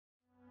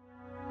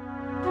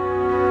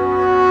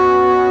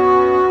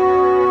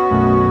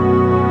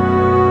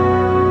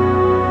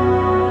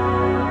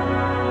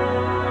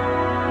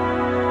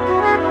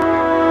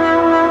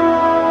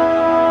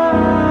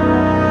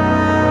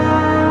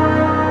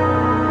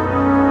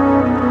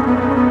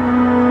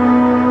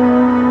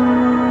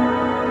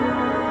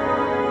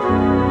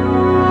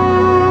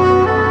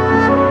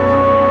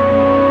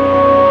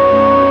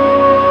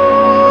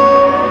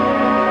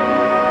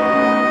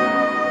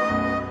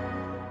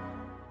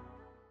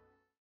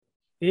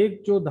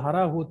एक जो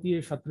धारा होती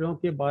है क्षत्रियों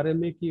के बारे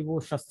में कि वो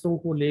शस्त्रों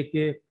को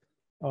लेके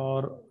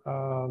और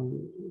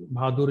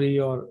बहादुरी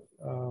और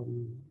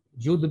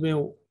युद्ध में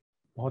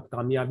बहुत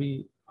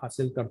कामयाबी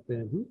हासिल करते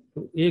हैं।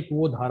 तो एक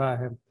वो धारा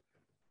है।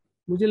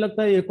 मुझे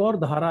लगता है एक और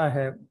धारा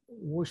है,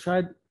 वो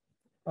शायद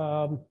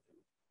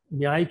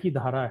न्याय की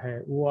धारा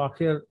है। वो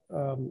आखिर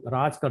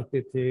राज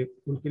करते थे,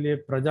 उनके लिए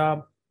प्रजा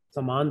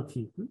समान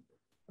थी।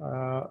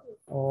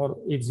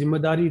 और एक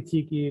जिम्मेदारी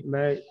थी कि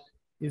मैं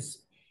इस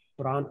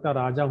प्रांत का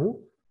राजा हूँ,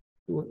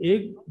 तो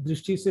एक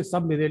दृष्टि से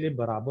सब मेरे लिए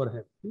बराबर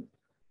है।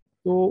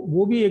 तो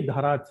वो भी एक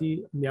धारा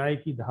थी, न्याय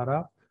की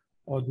धारा।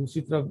 और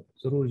दूसरी तरफ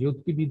जरूर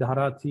युद्ध की भी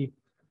धारा थी।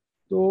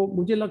 तो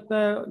मुझे लगता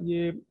है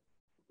ये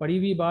पड़ी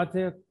हुई बात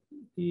है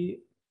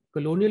कि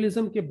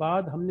कॉलोनियलिज्म के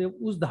बाद हमने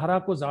उस धारा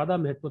को ज्यादा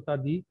महत्वता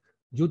दी,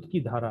 युद्ध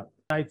की धारा।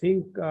 I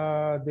think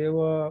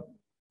they were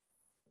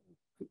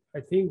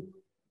I think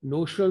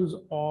notions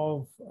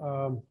of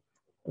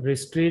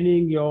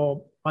restraining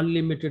your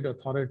unlimited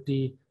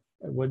authority,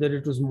 whether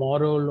it was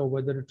moral or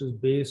whether it was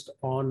based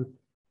on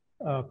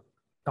uh,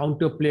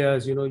 counter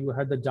players. You know, you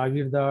had the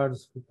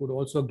Jagirdars who could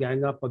also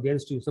gang up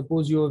against you.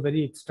 Suppose you were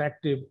very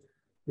extractive,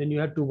 then you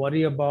had to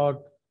worry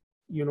about,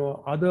 you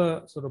know,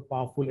 other sort of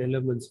powerful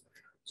elements.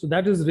 So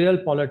that is real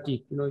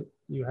politics. You know,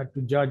 you had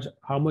to judge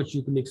how much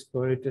you can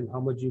exploit and how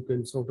much you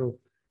can sort of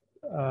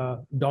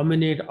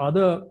dominate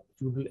other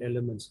feudal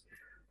elements.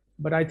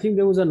 But I think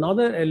there was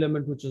another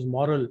element which is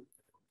moral,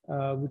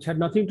 which had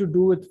nothing to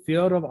do with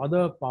fear of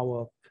other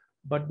power,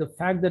 but the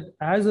fact that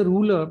as a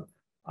ruler,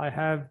 I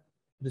have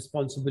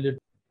responsibility.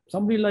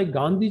 Somebody like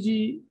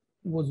Gandhiji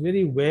was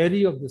very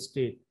wary of the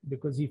state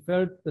because he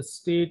felt the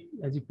state,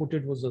 as he put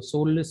it, was a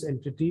soulless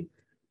entity.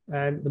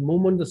 And the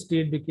moment the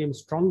state became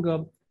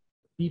stronger,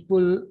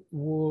 people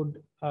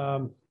would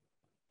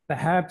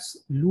perhaps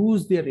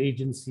lose their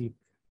agency.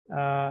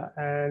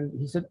 And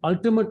he said,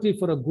 ultimately,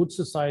 for a good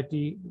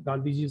society,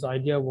 Gandhiji's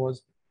idea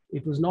was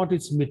it was not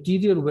its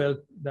material wealth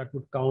that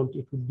would count.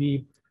 It would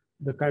be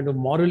the kind of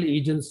moral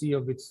agency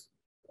of its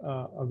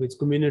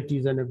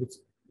communities and of its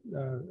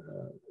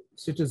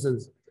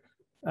citizens.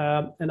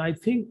 And I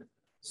think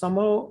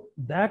somehow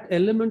that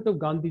element of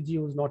Gandhiji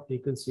was not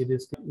taken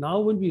seriously. Now,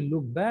 when we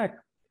look back,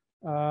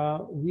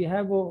 we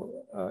have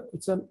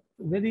it's a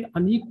very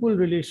unequal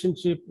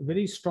relationship,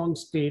 very strong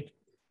state,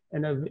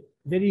 and a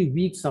very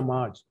weak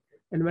Samaj.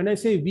 And when I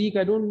say weak,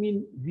 I don't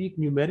mean weak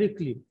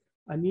numerically.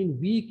 I mean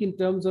weak in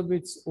terms of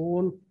its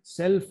own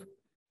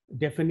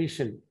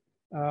self-definition.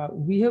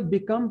 We have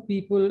become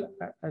people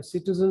as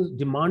citizens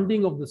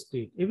demanding of the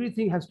state.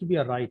 Everything has to be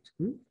a right.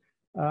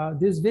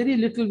 There's very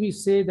little we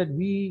say that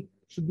we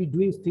should be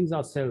doing things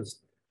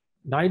ourselves.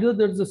 Neither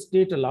does the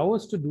state allow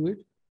us to do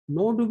it,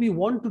 nor do we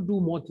want to do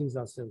more things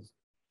ourselves.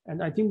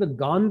 And I think the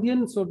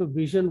Gandhian sort of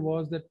vision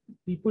was that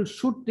people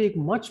should take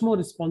much more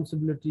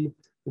responsibility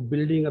for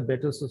building a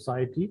better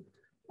society.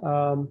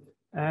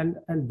 And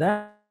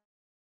that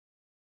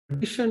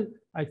tradition,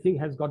 I think,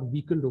 has got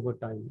weakened over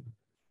time.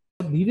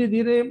 धीरे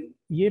धीरे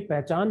ये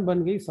पहचान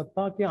बन गई,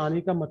 सत्ता के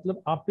आने का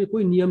मतलब आप पे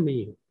कोई नियम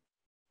नहीं है।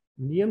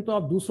 नियम तो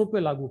आप दूसरों पे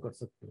लागू कर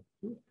सकते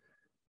हो।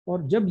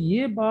 और जब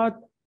ये बात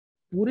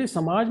पूरे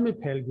समाज में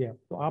फैल गया,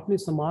 तो आपने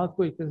समाज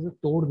को एक तरह से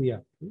तोड़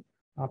दिया।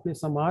 आपने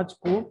समाज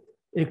को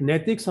एक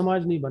नैतिक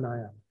समाज नहीं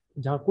बनाया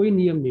जहाँ कोई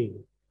नियम नहीं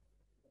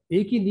है।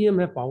 एक ही नियम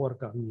है, पावर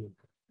का नियम।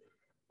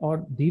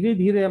 और धीरे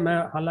धीरे, मैं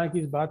हालांकि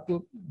इस बात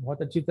को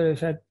बहुत अच्छी तरह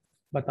शायद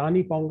बता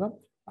नहीं पाऊंगा,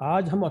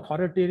 आज हम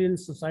अथॉरिटेरियन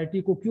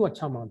सोसाइटी को क्यों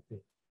अच्छा मानते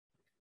हैं?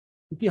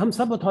 क्योंकि हम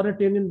सब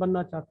अथॉरिटेरियन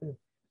बनना चाहते हैं।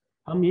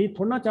 हम ये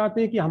थोड़ा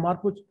चाहते हैं कि हमारे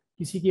कुछ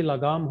किसी की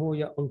लगाम हो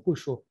या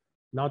अंकुश हो।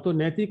 ना तो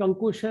नैतिक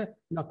अंकुश है,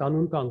 ना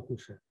कानून का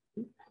अंकुश है।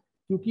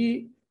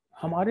 क्योंकि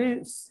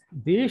हमारे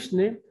देश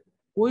ने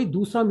कोई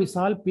दूसरा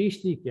मिसाल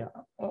पेश नहीं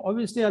किया।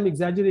 Obviously, I'm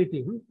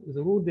exaggerating.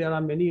 जरूर there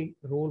are many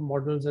role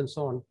models and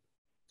so on.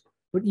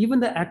 But even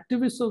the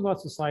activists of our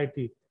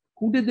society,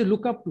 who did they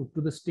look up to?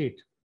 To the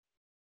state.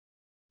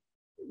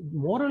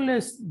 More or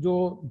less,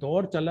 जो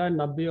दौर चला है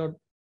 90 और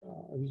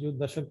जो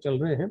दशक चल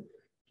रहे हैं,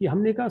 कि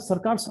हमने कहा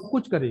सरकार सब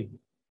कुछ करेगी।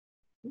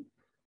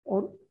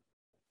 और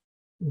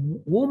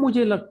वो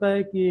मुझे लगता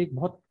है कि एक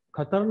बहुत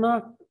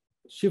खतरनाक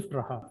शिफ्ट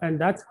रहा। And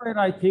that's where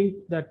I think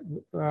that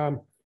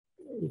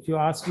if you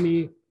ask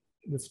me,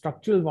 the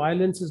structural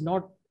violence is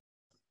not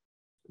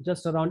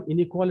just around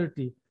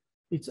inequality,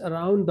 it's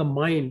around the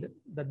mind,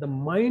 that the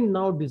mind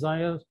now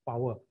desires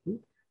power.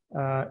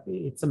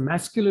 It's a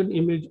masculine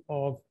image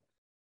of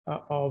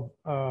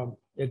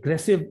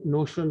aggressive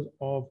notions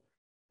of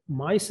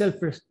my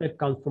self-respect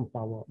comes from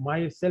power.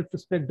 My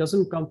self-respect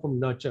doesn't come from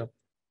nurture,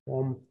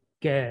 from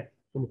care,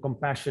 from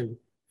compassion,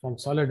 from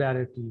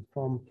solidarity,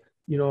 from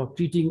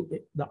treating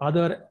the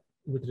other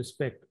with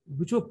respect,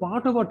 which were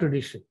part of our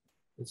tradition.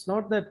 It's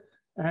not that,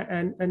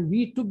 and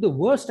we took the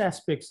worst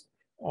aspects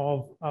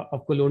of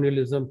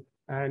colonialism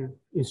and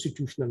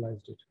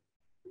institutionalized it,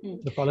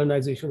 the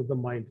colonization of the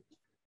mind.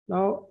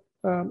 Now,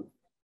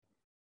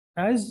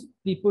 as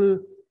people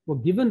were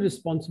given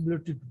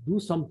responsibility to do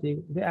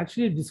something, they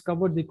actually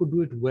discovered they could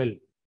do it well.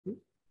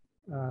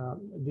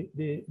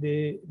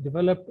 They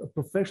developed a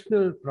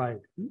professional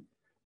pride.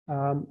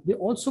 They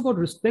also got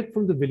respect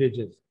from the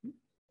villagers.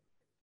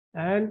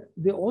 And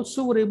they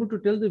also were able to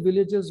tell the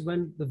villagers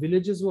when the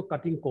villagers were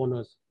cutting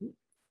corners.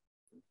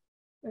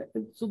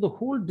 And so the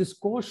whole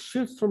discourse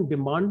shifts from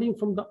demanding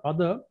from the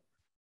other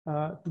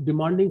to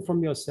demanding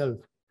from yourself.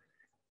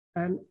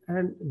 And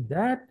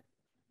that,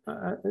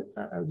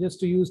 just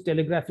to use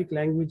telegraphic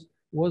language,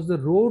 was the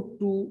road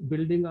to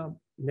building a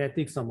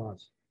Naitik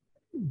Samaj.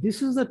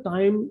 This is the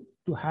time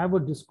to have a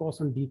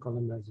discourse on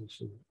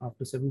decolonization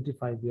after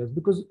 75 years,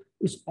 because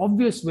it's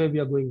obvious where we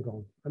are going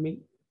wrong. I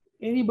mean,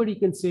 anybody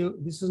can say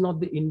this is not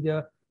the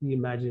India we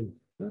imagined.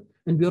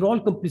 And we are all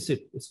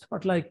complicit. It's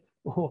not like,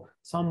 oh,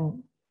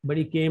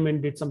 somebody came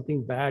and did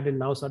something bad and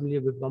now suddenly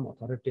we become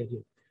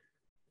authoritarian.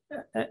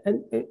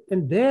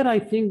 And there, I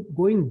think,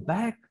 going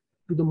back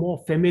to the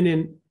more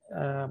feminine,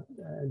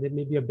 there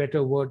may be a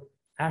better word,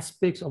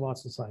 aspects of our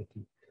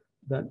society,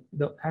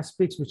 the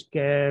aspects which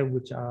care,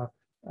 which are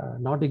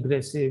not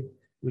aggressive,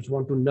 which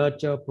want to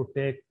nurture,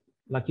 protect.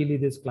 Luckily,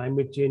 there's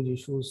climate change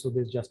issues, so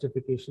there's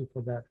justification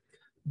for that.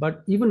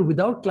 But even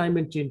without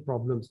climate change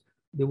problems,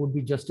 there would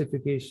be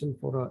justification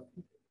for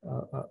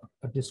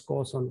a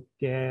discourse on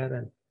care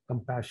and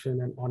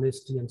compassion and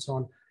honesty and so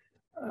on.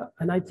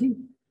 And I think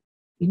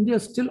India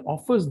still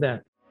offers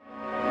that